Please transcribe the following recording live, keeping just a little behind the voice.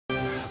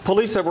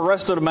Police have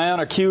arrested a man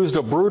accused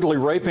of brutally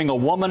raping a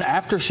woman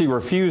after she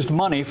refused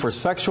money for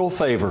sexual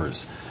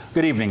favors.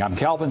 Good evening. I'm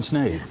Calvin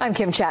Sneed. I'm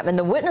Kim Chapman.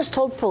 The witness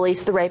told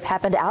police the rape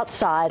happened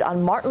outside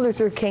on Martin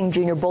Luther King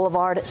Jr.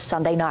 Boulevard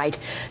Sunday night.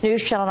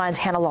 News Channel 9's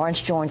Hannah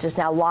Lawrence joins us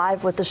now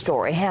live with the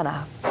story.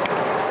 Hannah.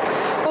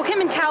 Well,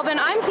 Kim and Calvin,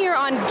 I'm here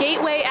on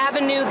Gateway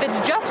Avenue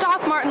that's just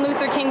off Martin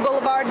Luther King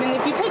Boulevard. And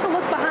if you take a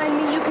look behind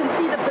me, you can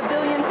see the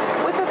pavilion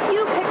with a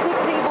few picnic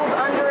tables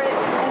under it.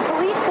 And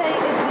police say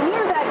it's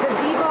near that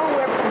gazebo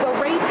where the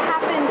rape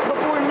happened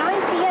before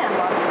 9 p.m.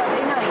 on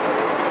Sunday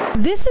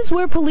night. This is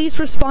where police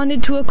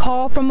responded to a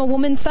call from a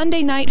woman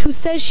Sunday night who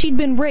says she'd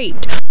been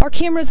raped. Our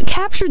cameras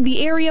captured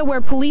the area where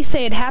police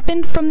say it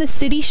happened from the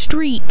city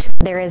street.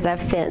 There is a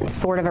fence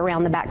sort of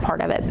around the back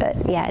part of it,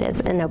 but yeah, it is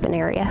an open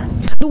area.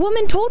 The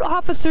woman told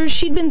officers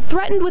she'd been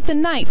threatened with a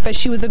knife as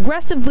she was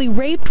aggressively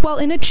raped while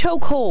in a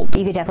chokehold.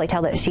 You could definitely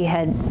tell that she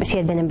had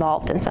been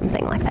involved in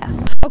something like that.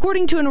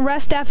 According to an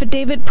arrest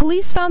affidavit,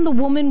 police found the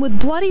woman with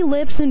bloody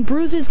lips and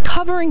bruises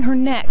covering her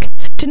neck.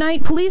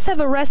 Tonight, police have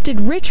arrested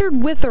Robert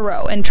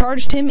Witherow and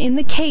charged him in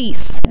the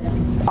case.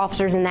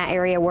 Officers in that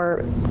area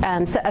were,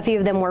 a few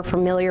of them were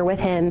familiar with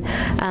him,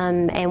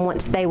 and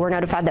once they were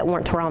notified that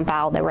warrants were on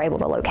file, they were able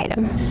to locate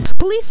him.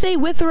 Police say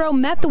Witherow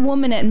met the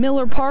woman at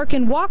Miller Park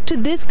and walked to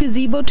this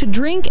gazebo to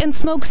drink and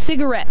smoke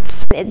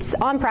cigarettes. It's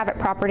on private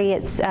property.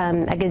 It's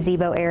a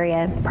gazebo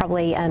area,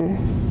 probably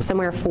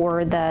somewhere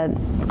for the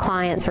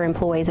clients or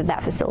employees of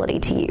that facility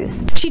to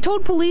use. She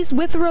told police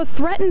Witherow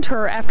threatened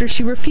her after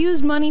she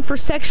refused money for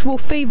sexual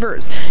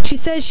favors. She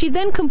says she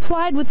then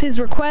complied with his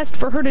request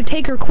for her to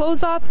take her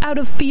clothes off out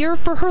of fear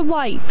for her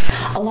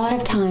life. A lot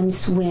of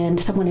times when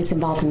someone is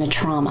involved in a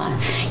trauma,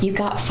 you've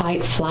got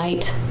fight,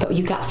 flight, but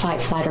you've got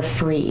fight, flight, or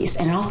freeze.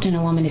 And often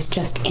a woman is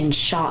just in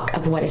shock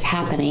of what is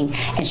happening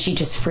and she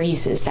just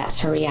freezes. That's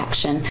her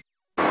reaction.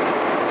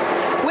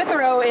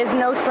 Witherow is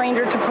no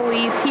stranger to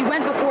police. He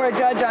went before a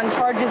judge on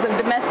charges of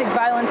domestic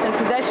violence and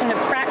possession of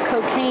crack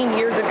cocaine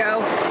years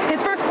ago.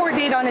 His first court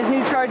date on his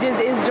new charges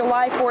is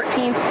July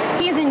 14th.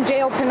 He's in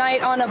jail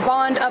tonight on a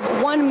bond of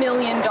 $1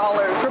 million.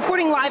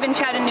 Reporting live in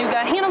Chattanooga,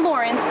 Hannah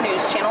Lawrence,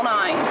 News Channel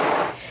 9.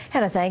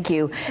 Hannah, thank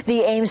you.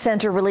 The Ames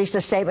Center released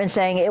a statement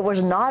saying it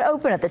was not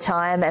open at the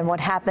time and what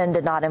happened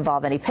did not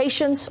involve any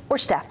patients or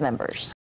staff members.